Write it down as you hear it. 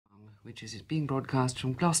which is being broadcast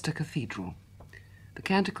from Gloucester Cathedral. The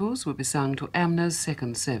Canticles will be sung to Amner's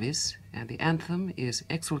second service, and the anthem is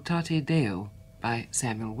Exultate Deo by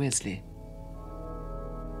Samuel Wesley.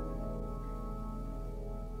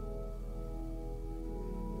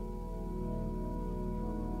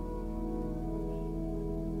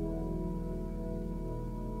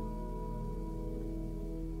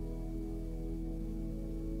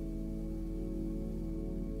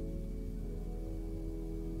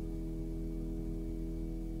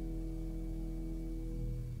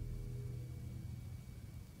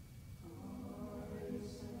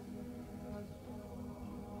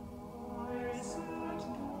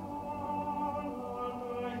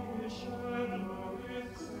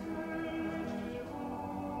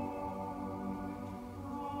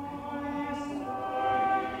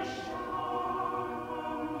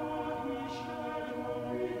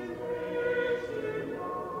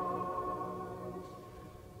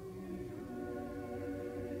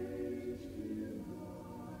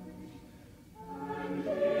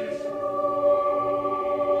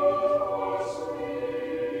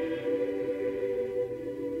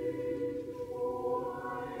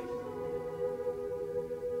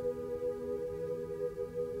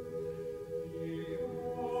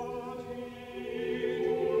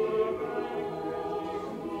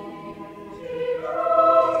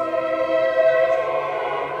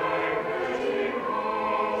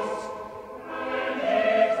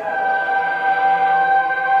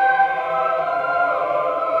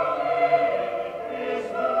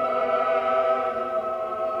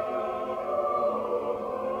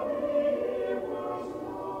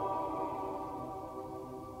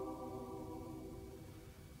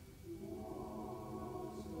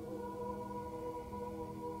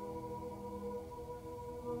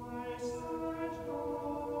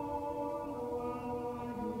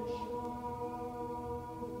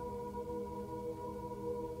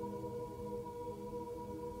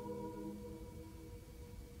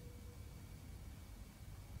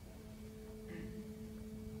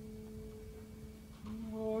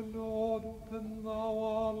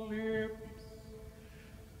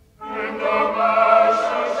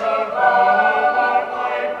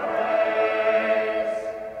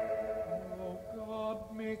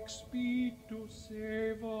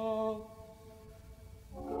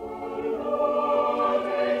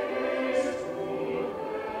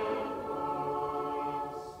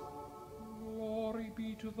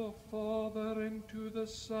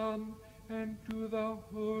 Son, and to the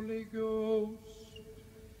Holy Ghost,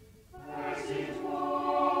 as it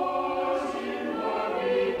was in the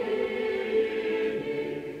beginning,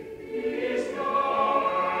 is now,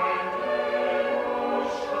 and ever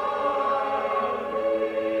shall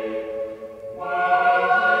be,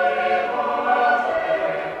 world without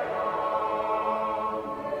end.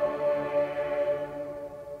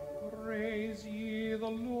 Praise ye the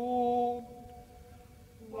Lord.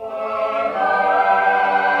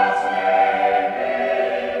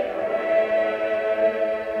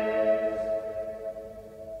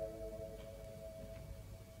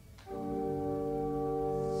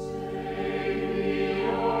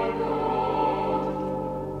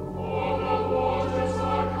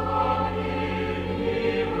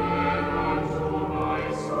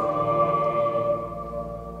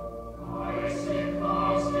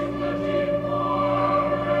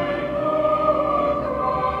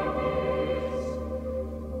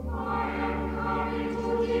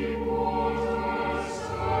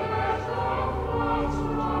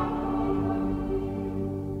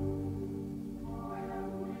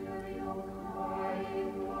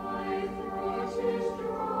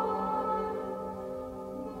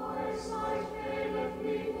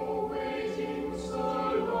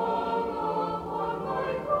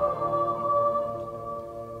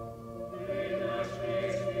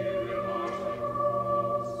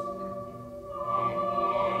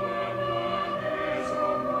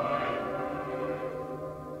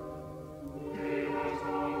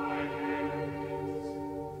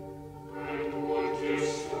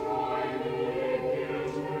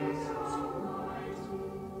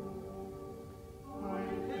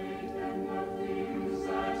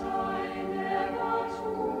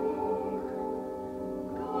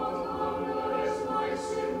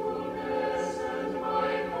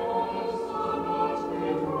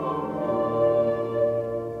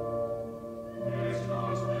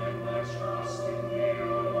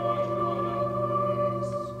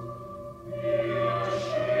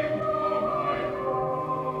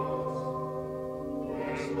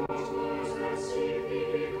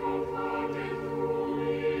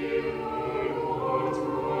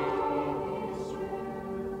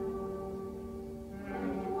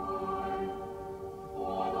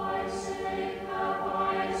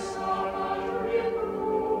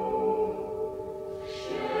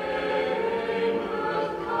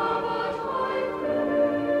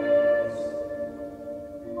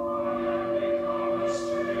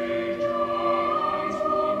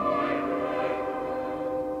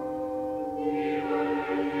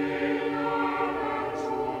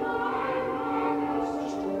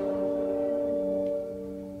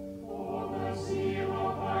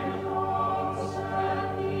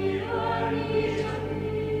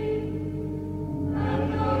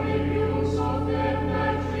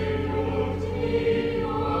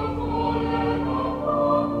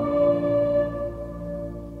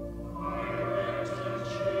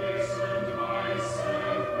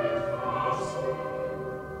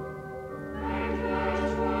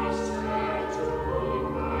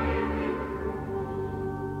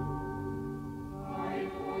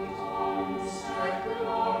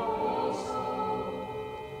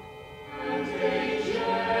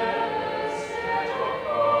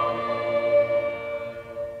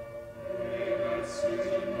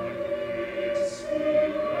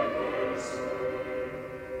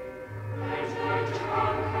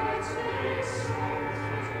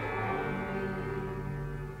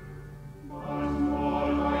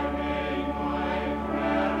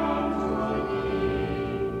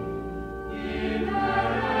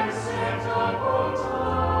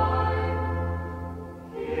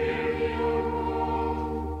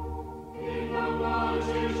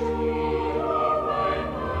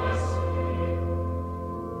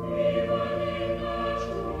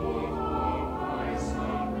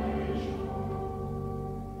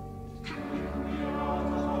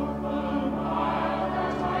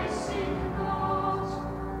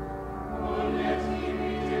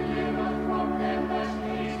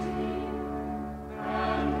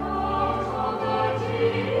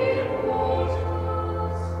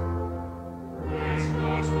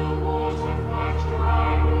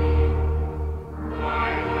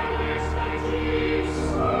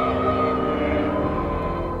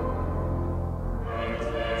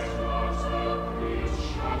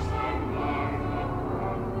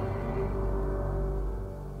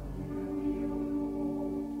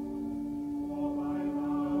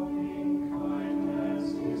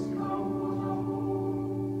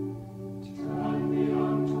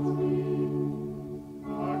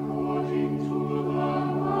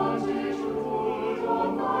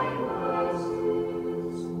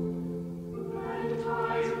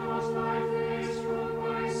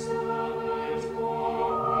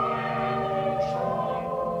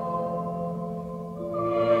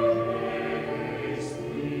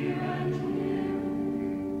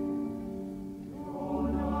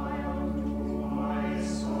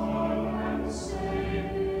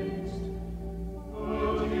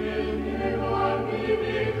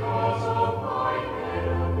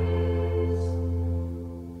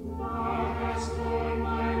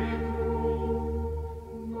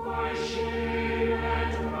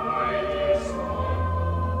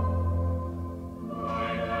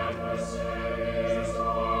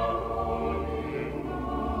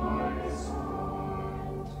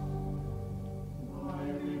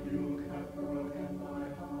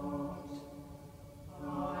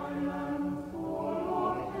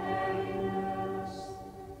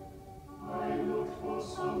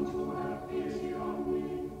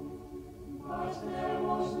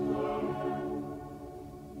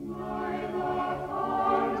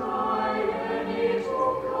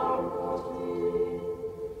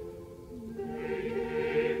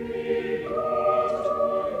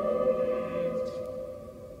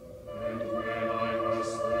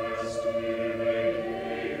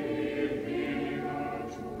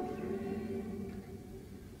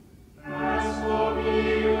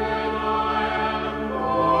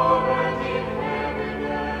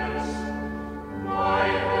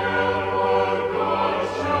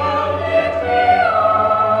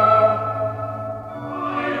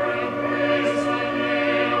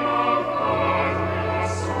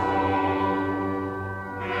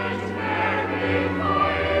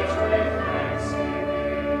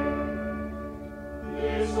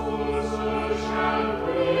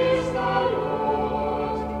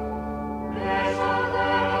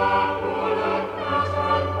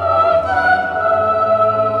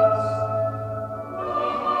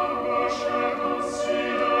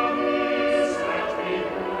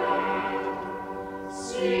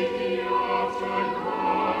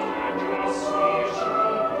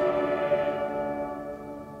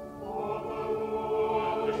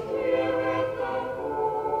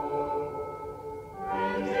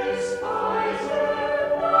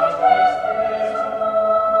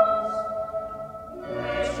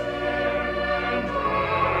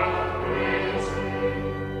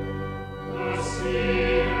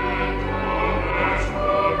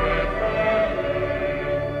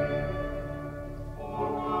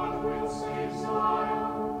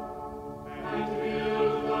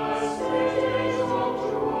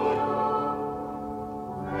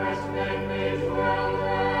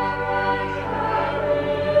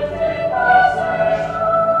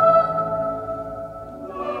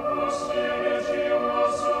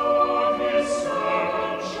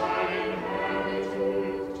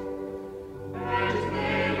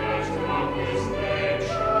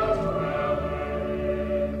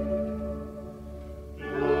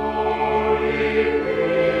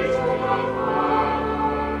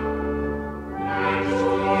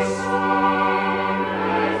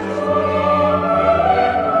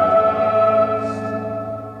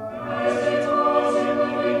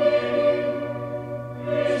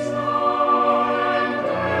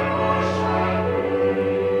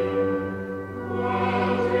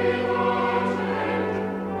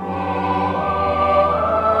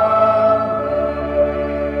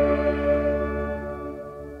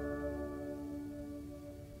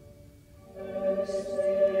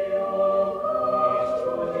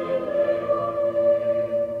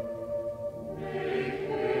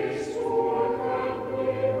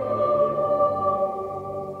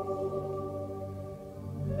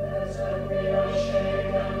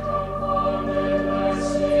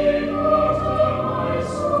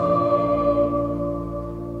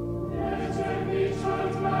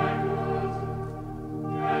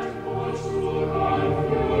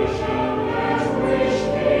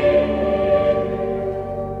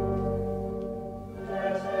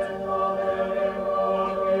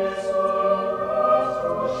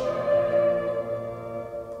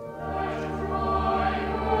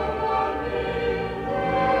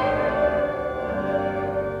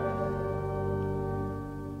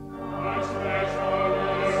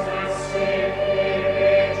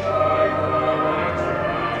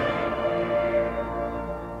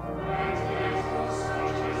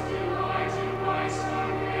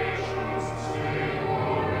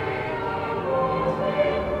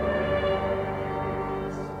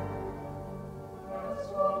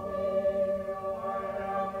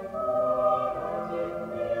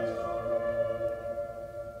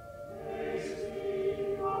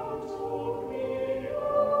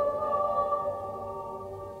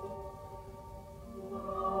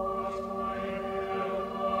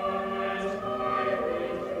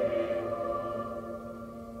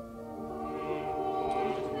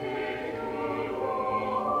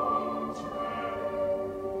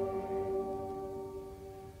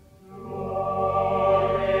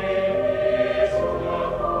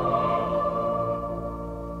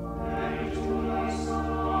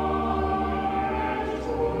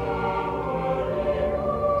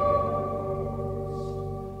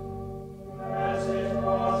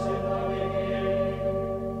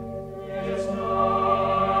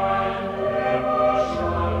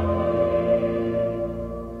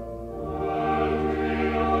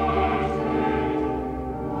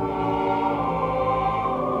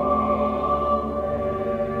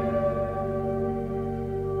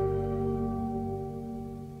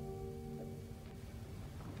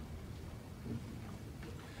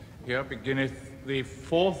 Here beginneth the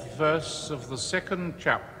 4th verse of the 2nd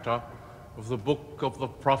chapter of the book of the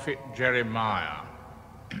prophet Jeremiah.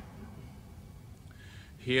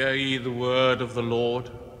 Hear ye the word of the Lord,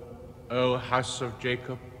 O house of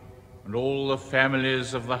Jacob, and all the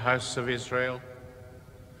families of the house of Israel.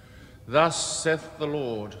 Thus saith the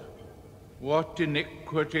Lord, what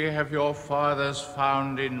iniquity have your fathers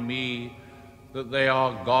found in me, that they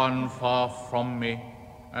are gone far from me,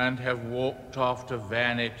 and have walked after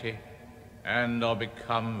vanity, and are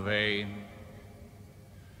become vain?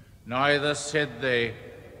 Neither said they,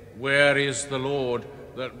 where is the Lord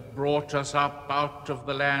that brought us up out of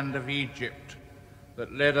the land of Egypt,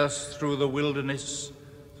 that led us through the wilderness,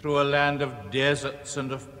 through a land of deserts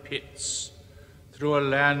and of pits, through a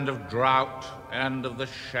land of drought and of the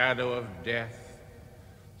shadow of death,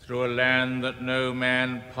 through a land that no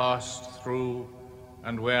man passed through,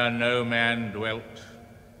 and where no man dwelt?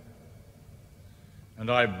 And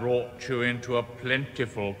I brought you into a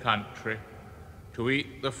plentiful country, to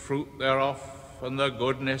eat the fruit thereof and the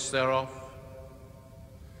goodness thereof.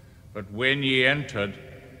 But when ye entered,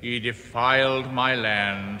 ye defiled my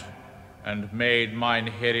land, and made mine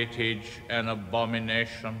heritage an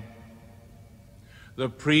abomination. The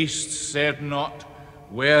priests said not,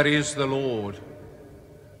 where is the Lord?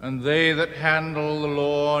 And they that handle the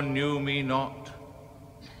law knew me not.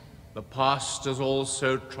 The pastors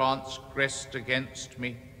also transgressed against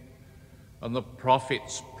me, and the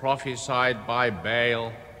prophets prophesied by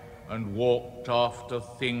Baal, and walked after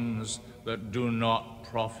things that do not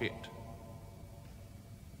profit.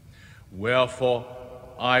 Wherefore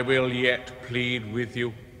I will yet plead with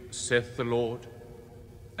you, saith the Lord,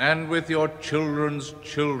 and with your children's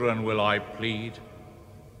children will I plead.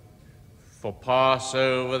 For pass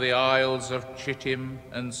over the isles of Chittim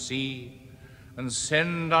and see, and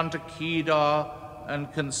send unto Kedar,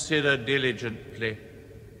 and consider diligently,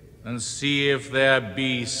 and see if there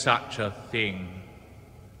be such a thing.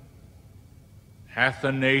 Hath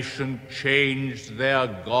a nation changed their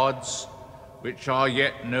gods, which are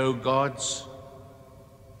yet no gods?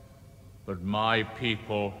 But my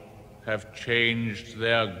people have changed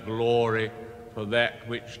their glory for that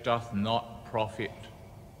which doth not profit.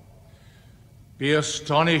 Be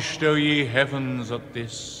astonished, O ye heavens, at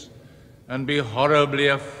this, and be horribly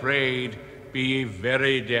afraid, be ye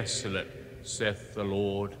very desolate, saith the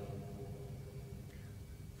Lord.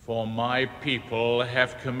 For my people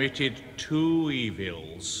have committed 2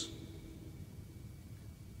 evils.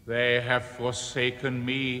 They have forsaken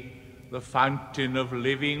me, the fountain of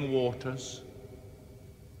living waters,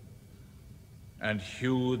 and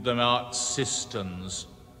hewed them out cisterns,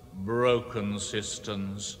 broken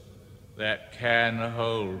cisterns, that can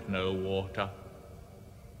hold no water.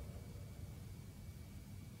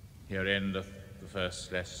 Here endeth the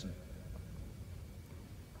first lesson.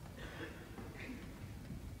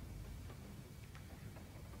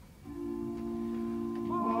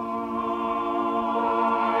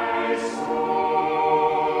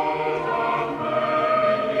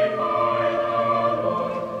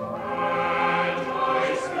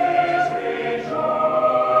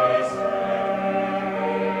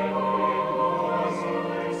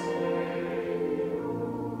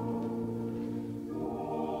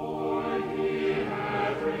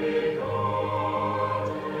 Free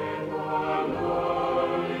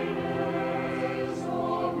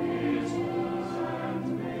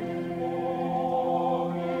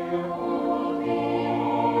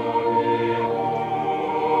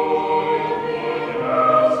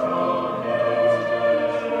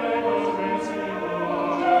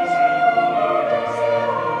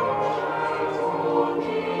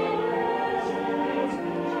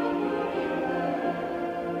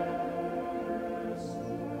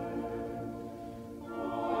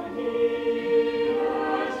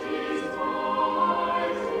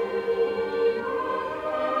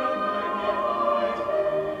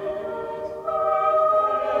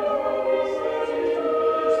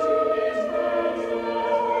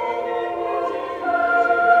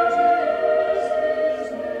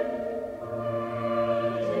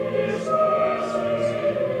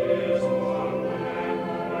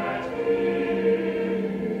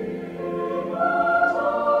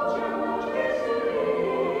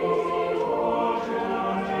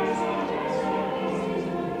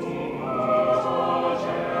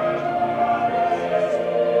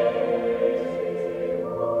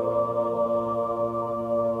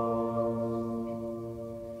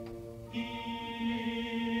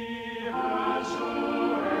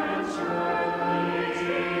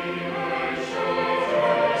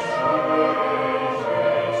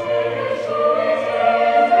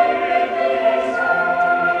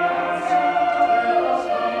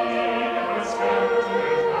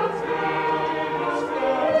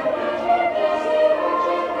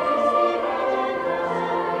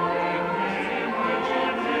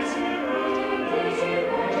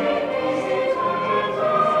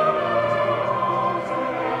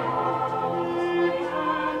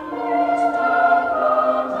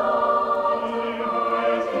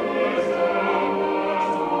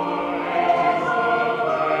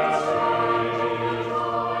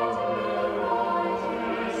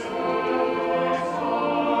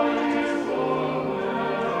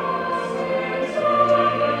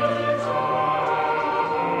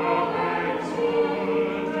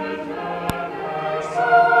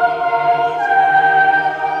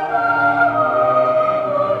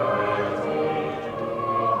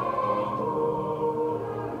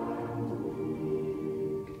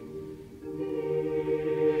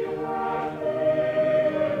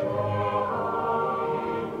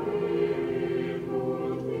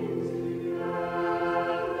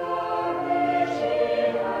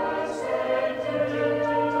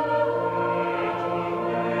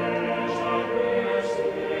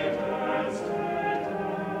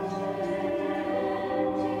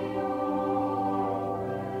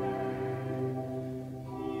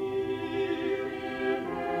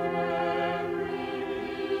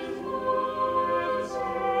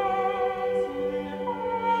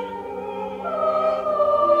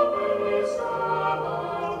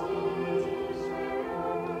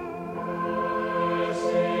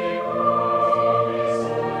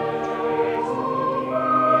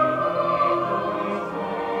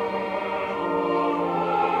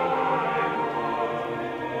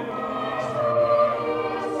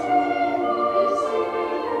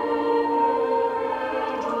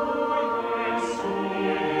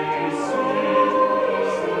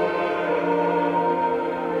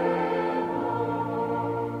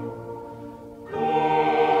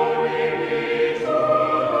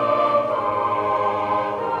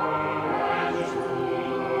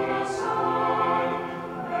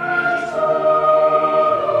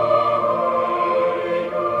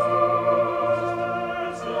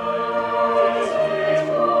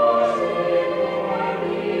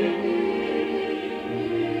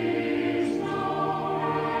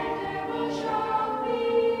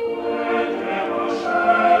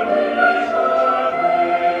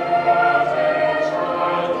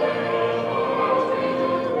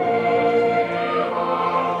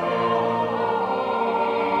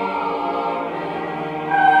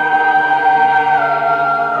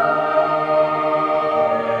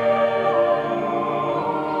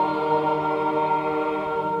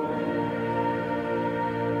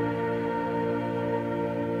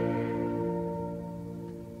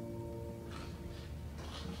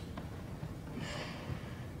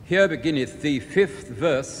Here beginneth the 5th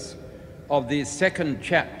verse of the 2nd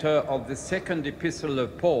chapter of the 2nd epistle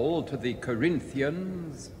of Paul to the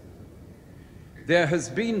Corinthians. There has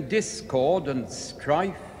been discord and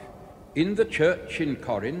strife in the church in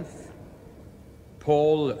Corinth.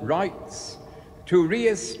 Paul writes to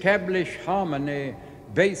re-establish harmony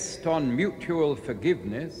based on mutual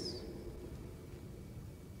forgiveness.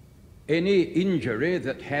 Any injury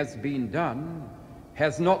that has been done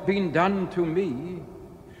has not been done to me.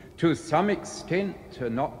 To some extent,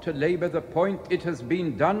 not to labor the point, it has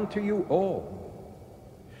been done to you all.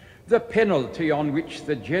 The penalty on which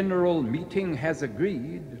the general meeting has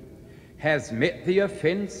agreed has met the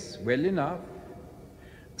offense well enough.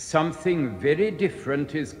 Something very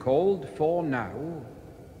different is called for now.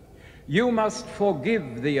 You must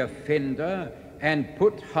forgive the offender and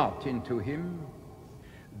put heart into him.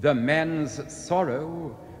 The man's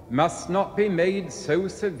sorrow must not be made so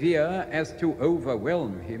severe as to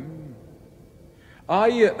overwhelm him.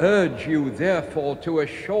 I urge you, therefore, to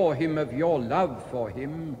assure him of your love for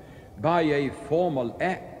him by a formal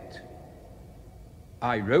act.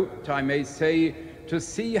 I wrote, I may say, to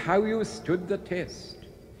see how you stood the test,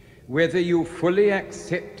 whether you fully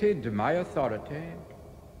accepted my authority.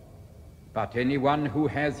 But anyone who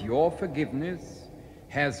has your forgiveness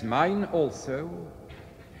has mine also.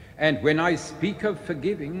 And when I speak of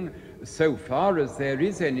forgiving, so far as there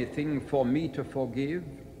is anything for me to forgive,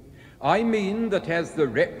 I mean that as the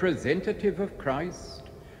representative of Christ,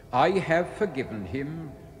 I have forgiven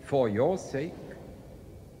him for your sake.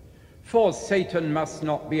 For Satan must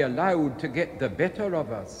not be allowed to get the better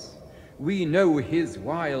of us. We know his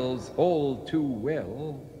wiles all too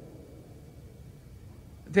well.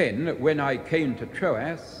 Then, when I came to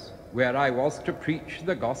Troas, where I was to preach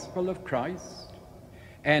the gospel of Christ,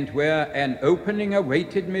 and where an opening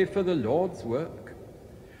awaited me for the Lord's work,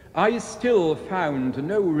 I still found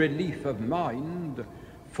no relief of mind,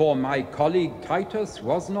 for my colleague Titus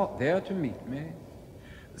was not there to meet me.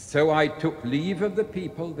 So I took leave of the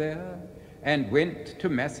people there and went to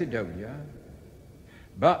Macedonia.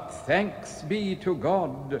 But thanks be to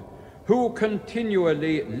God, who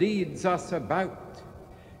continually leads us about,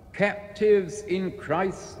 captives in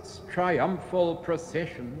Christ's triumphal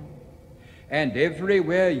procession, and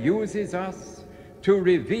everywhere uses us to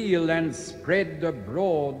reveal and spread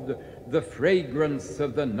abroad the fragrance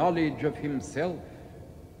of the knowledge of himself.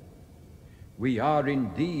 We are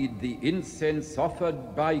indeed the incense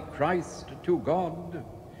offered by Christ to God,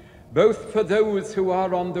 both for those who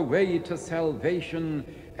are on the way to salvation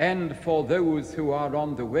and for those who are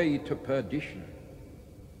on the way to perdition.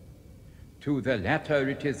 To the latter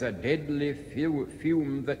it is a deadly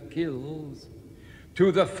fume that kills, to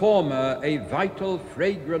the former a vital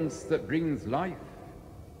fragrance that brings life.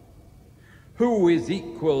 Who is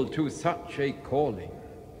equal to such a calling?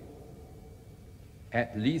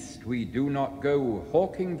 At least we do not go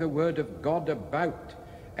hawking the word of God about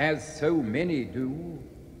as so many do.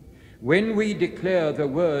 When we declare the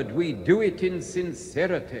word, we do it in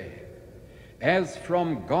sincerity, as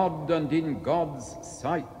from God and in God's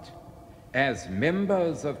sight, as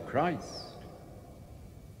members of Christ.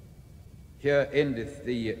 Here endeth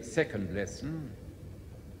the 2nd lesson.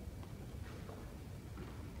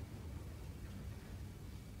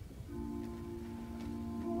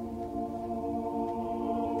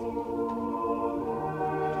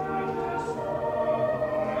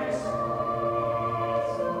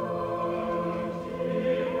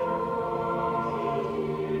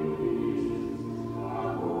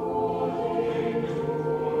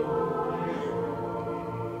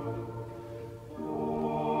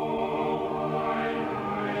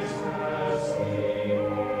 Yes.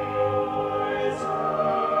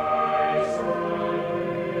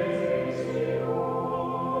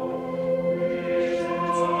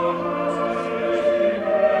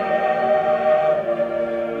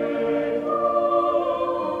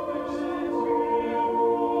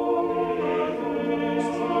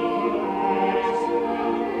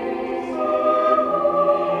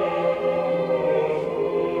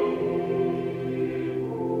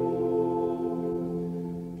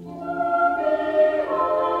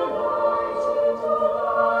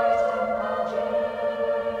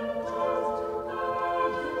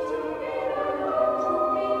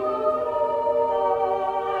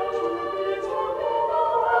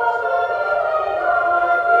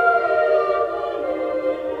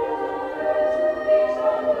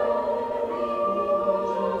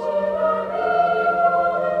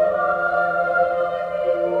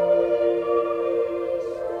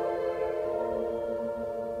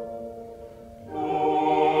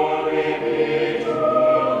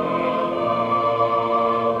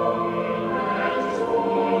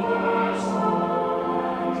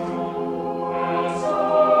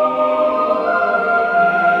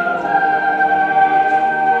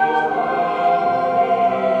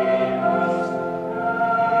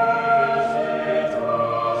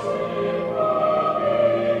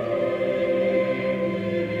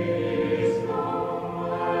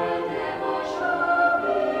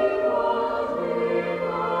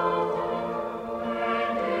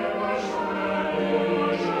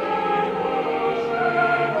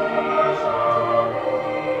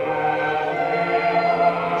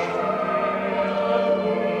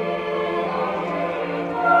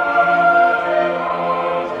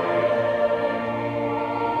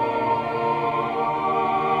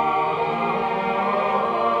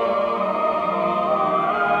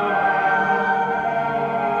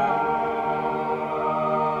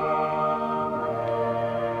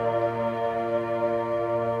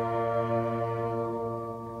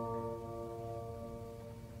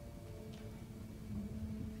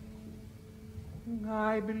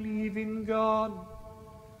 I believe in God,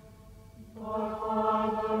 the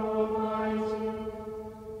Father Almighty,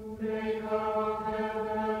 maker of heaven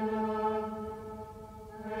and earth,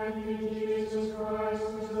 and in Jesus Christ,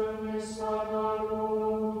 his only Son, our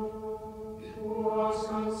Lord, who was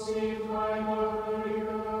conceived by the Holy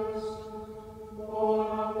Ghost, born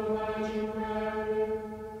of the Virgin Mary,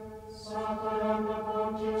 suffered under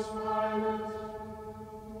Pontius Pilate,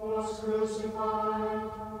 was crucified,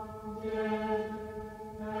 dead,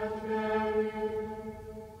 and buried.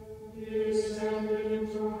 He descended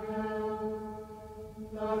into hell.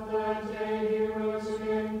 The third day he rose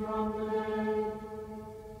again from the dead.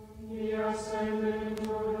 He ascended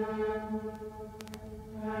into heaven,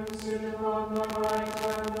 and sitteth on the right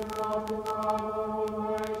hand of God the Father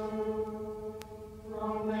Almighty.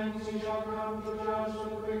 From thence he shall come to judge the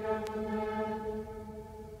quick and the dead.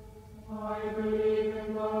 I believe in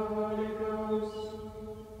the Holy Ghost,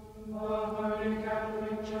 the Holy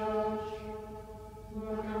Catholic Church,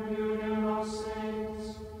 the communion of saints,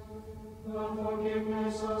 the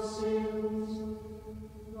forgiveness of sins,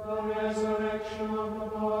 the resurrection of the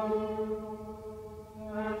body,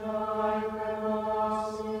 and the life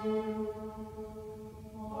everlasting.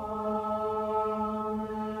 Amen.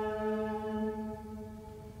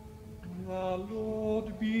 The Lord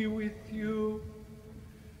be with you.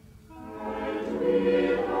 And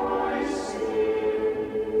with thy spirit.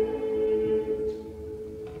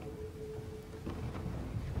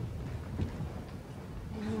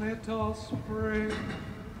 Let us pray.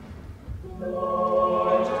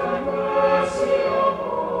 Lord, have mercy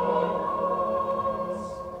upon us.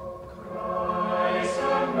 Christ,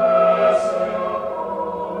 have mercy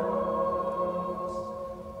upon us.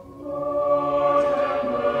 Lord, have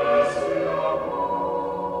mercy upon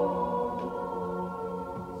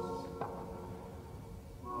us.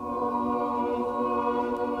 Our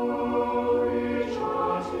which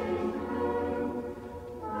art in heaven,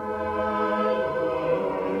 hallowed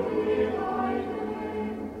be thy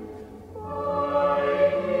name. Thy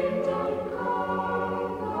kingdom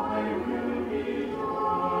come, thy will be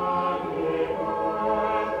done in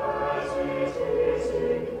earth as it is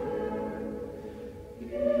in heaven.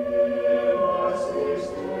 Give us this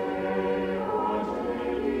day our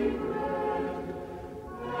daily bread,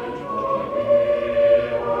 and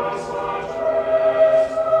forgive us our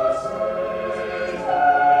trespasses,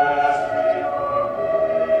 as we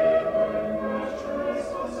forgive them that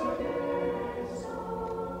trespass against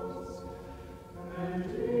us. And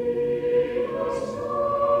lead us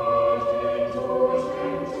not into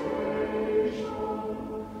temptation,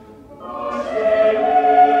 but deliver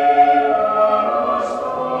us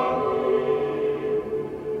from evil.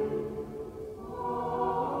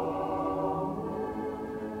 Amen.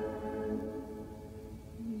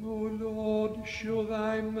 O Lord, show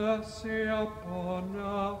thy mercy upon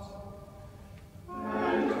us,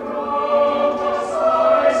 and grant us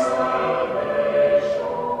thy salvation.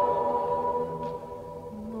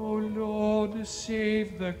 O Lord, save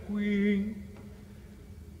the Queen,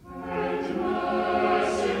 and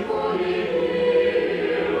mercifully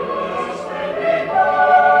heal us when we call.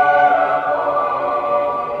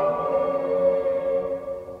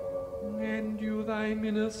 Endue thy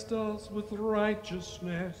ministers with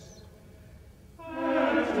righteousness,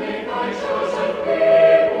 and make thy chosen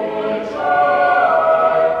people joyful.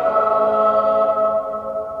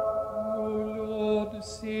 O Lord,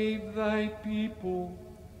 save thy people,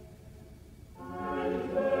 and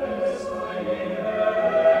bless thine inheritance.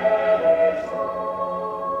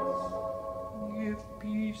 Give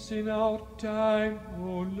peace in our time,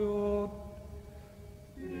 O Lord,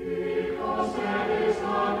 because there is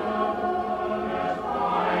none other that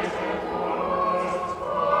fighteth for us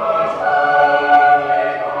but only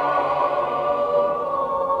God.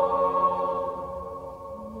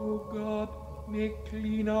 O God, make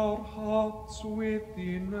clean our hearts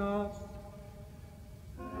within us,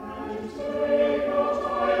 and take not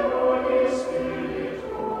thy Holy Spirit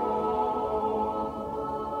from us.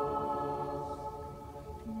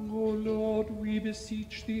 O Lord, we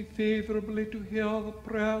beseech thee favorably to hear the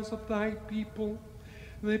prayers of thy people,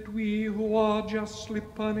 that we who are justly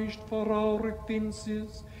punished for our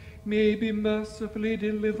offenses may be mercifully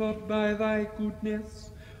delivered by thy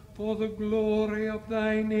goodness, for the glory of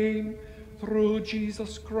thy name, through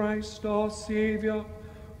Jesus Christ our Saviour,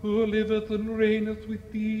 who liveth and reigneth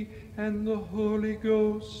with thee and the Holy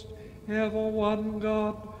Ghost, ever one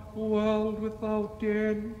God, world without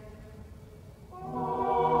end.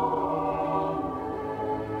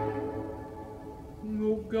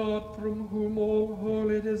 O God, from whom all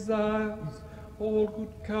holy desires, all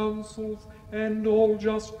good counsels, and all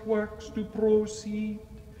just works do proceed,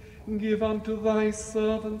 Give unto thy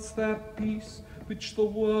servants that peace which the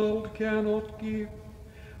world cannot give,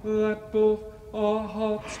 that both our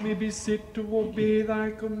hearts may be set to obey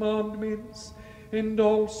thy commandments, and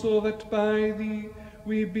also that by thee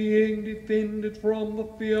we, being defended from the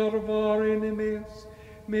fear of our enemies,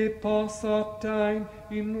 may pass our time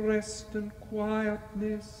in rest and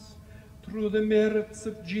quietness, through the merits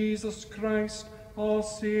of Jesus Christ, our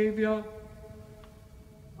Saviour.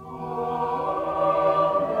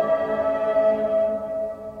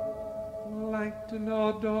 Lighten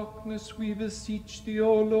our darkness, we beseech thee,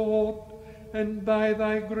 O Lord, and by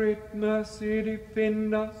thy great mercy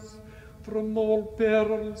defend us from all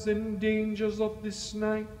perils and dangers of this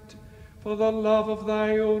night, for the love of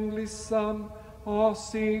thy only Son, our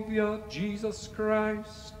Saviour, Jesus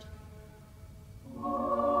Christ.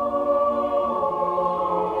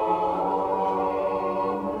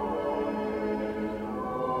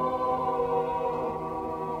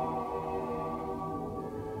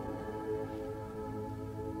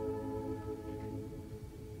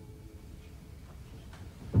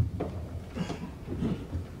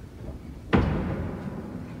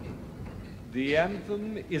 The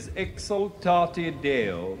anthem is Exultate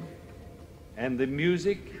Deo, and the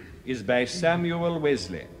music is by Samuel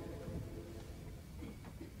Wesley.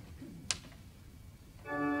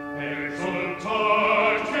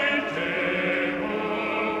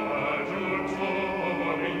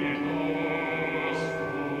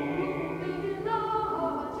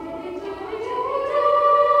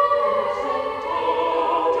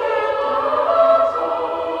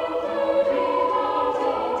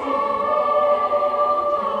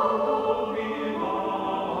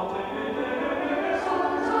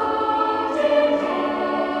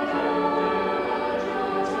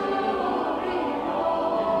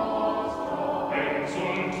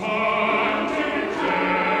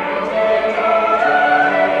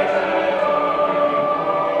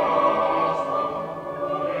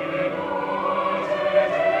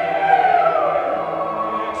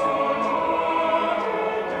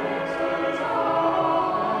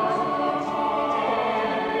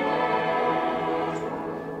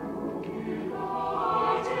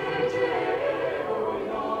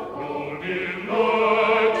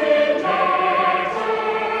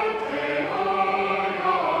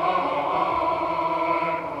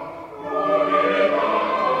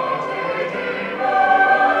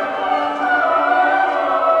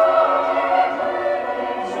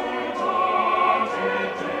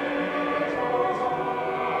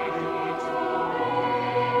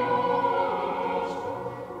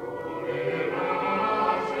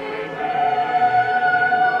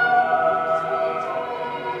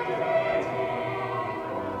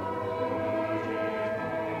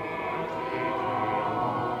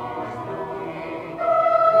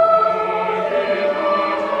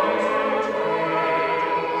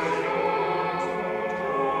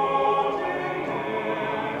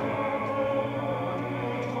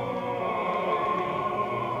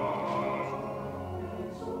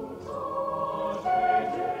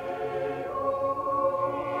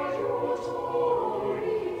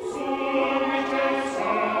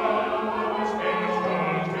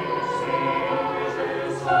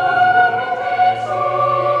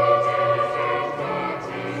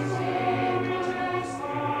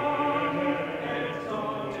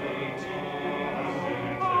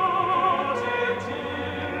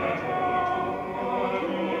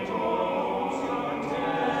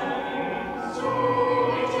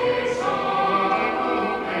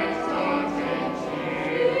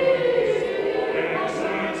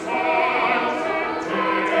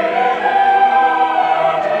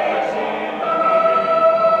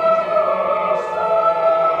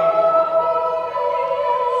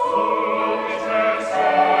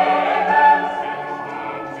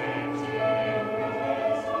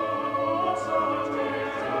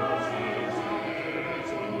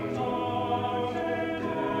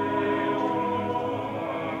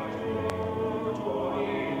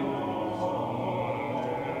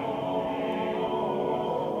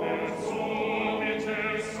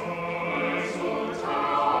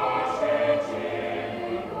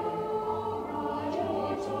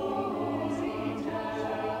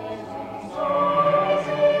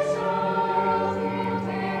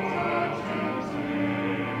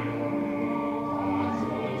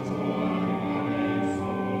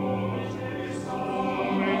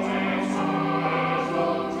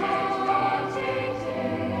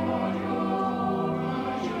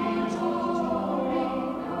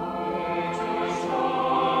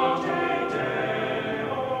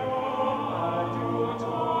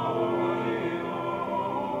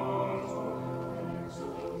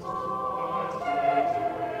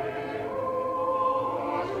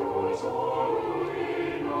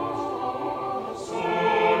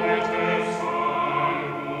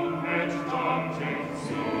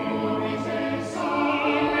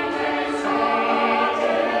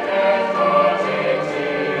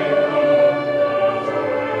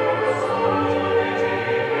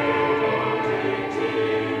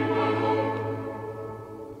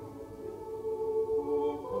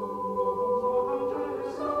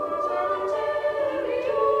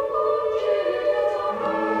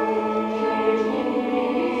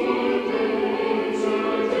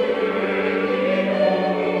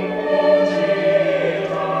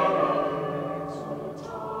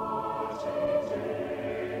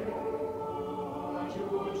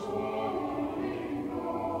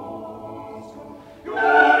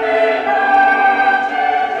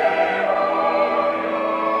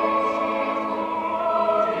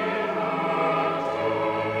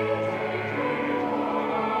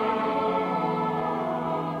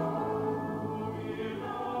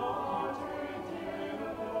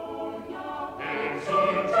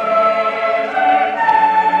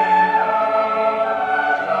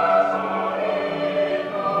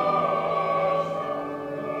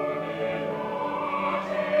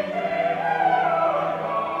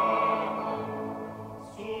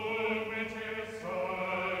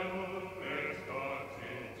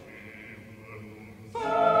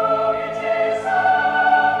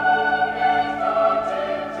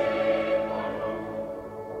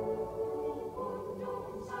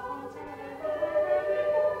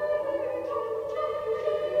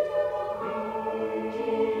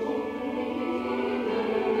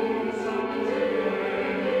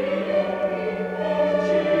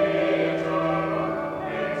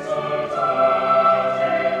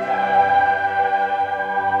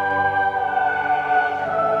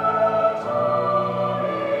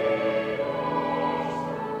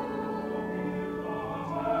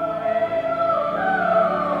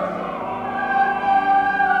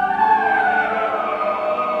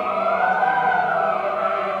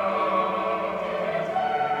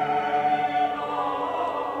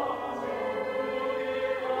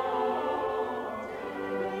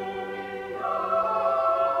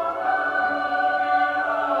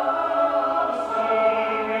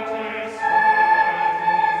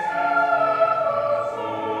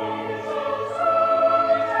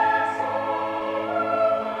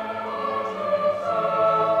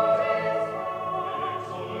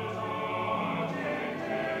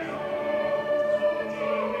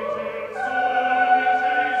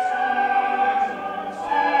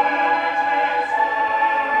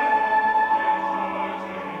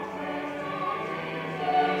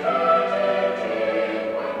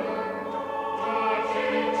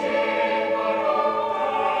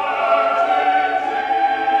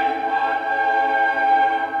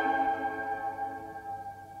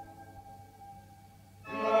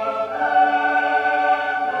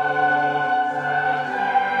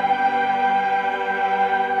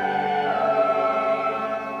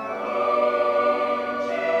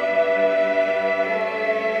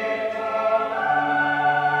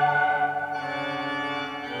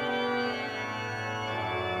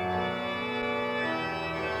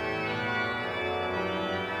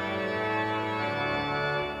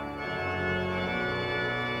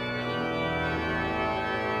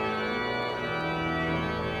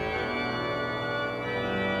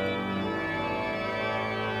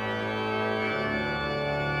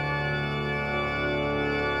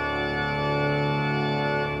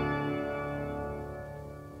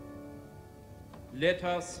 Let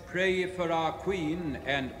us pray for our Queen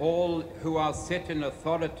and all who are set in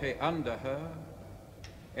authority under her,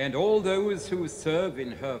 and all those who serve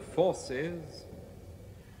in her forces.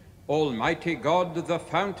 Almighty God, the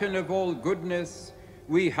fountain of all goodness,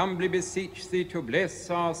 we humbly beseech thee to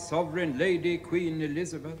bless our sovereign Lady, Queen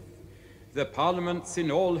Elizabeth, the parliaments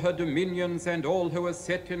in all her dominions and all who are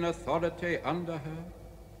set in authority under her,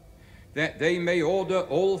 that they may order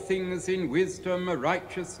all things in wisdom,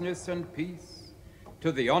 righteousness, and peace,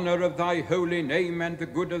 to the honor of thy holy name and the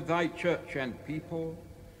good of thy church and people,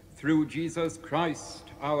 through Jesus Christ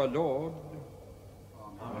our Lord.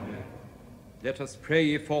 Amen. Let us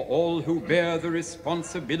pray for all who bear the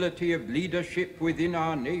responsibility of leadership within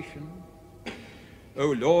our nation. O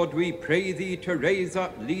Lord, we pray thee to raise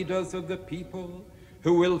up leaders of the people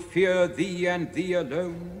who will fear thee and thee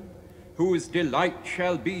alone, whose delight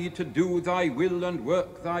shall be to do thy will and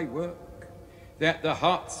work thy work, that the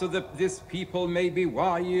hearts of this people may be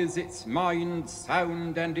wise, its mind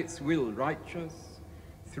sound, and its will righteous,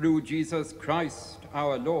 through Jesus Christ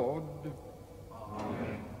our Lord.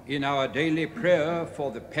 Amen. In our daily prayer for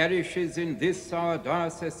the parishes in this our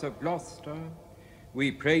Diocese of Gloucester, we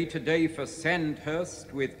pray today for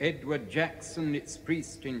Sandhurst with Edward Jackson, its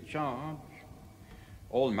priest in charge.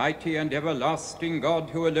 Almighty and everlasting God,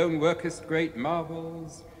 who alone workest great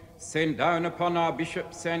marvels, send down upon our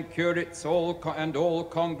bishops and curates and all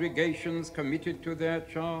congregations committed to their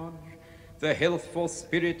charge the healthful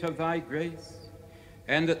spirit of thy grace,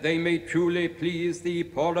 and that they may truly please thee,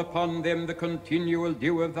 pour upon them the continual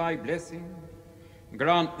dew of thy blessing.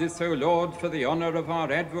 Grant this, O Lord, for the honor of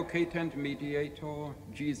our advocate and mediator,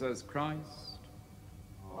 Jesus Christ.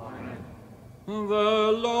 Amen.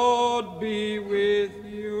 The Lord be with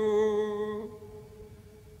you.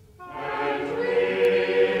 And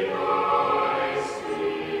with thy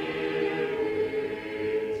spirit.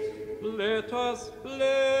 Let us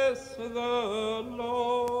bless the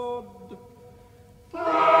Lord.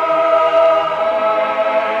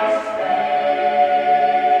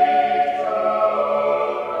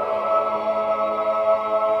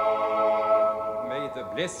 May the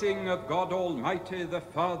blessing of God Almighty, the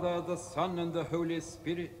Father, the Son, and the Holy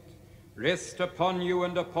Spirit rest upon you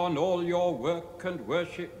and upon all your work and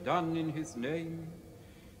worship done in his name.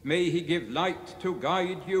 May he give light to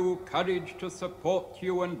guide you, courage to support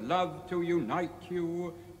you, and love to unite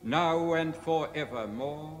you, now and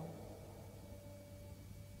forevermore.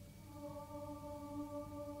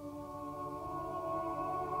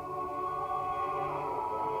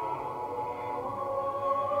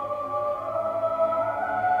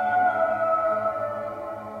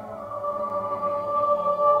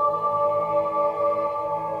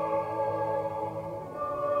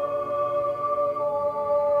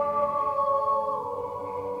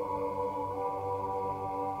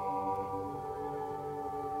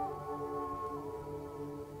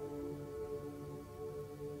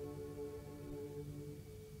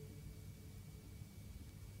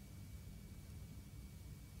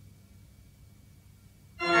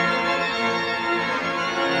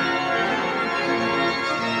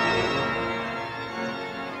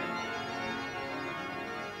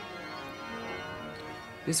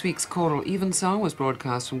 This week's choral Evensong was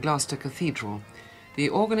broadcast from Gloucester Cathedral. The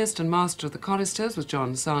organist and master of the choristers was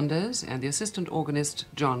John Saunders and the assistant organist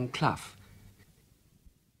John Clough.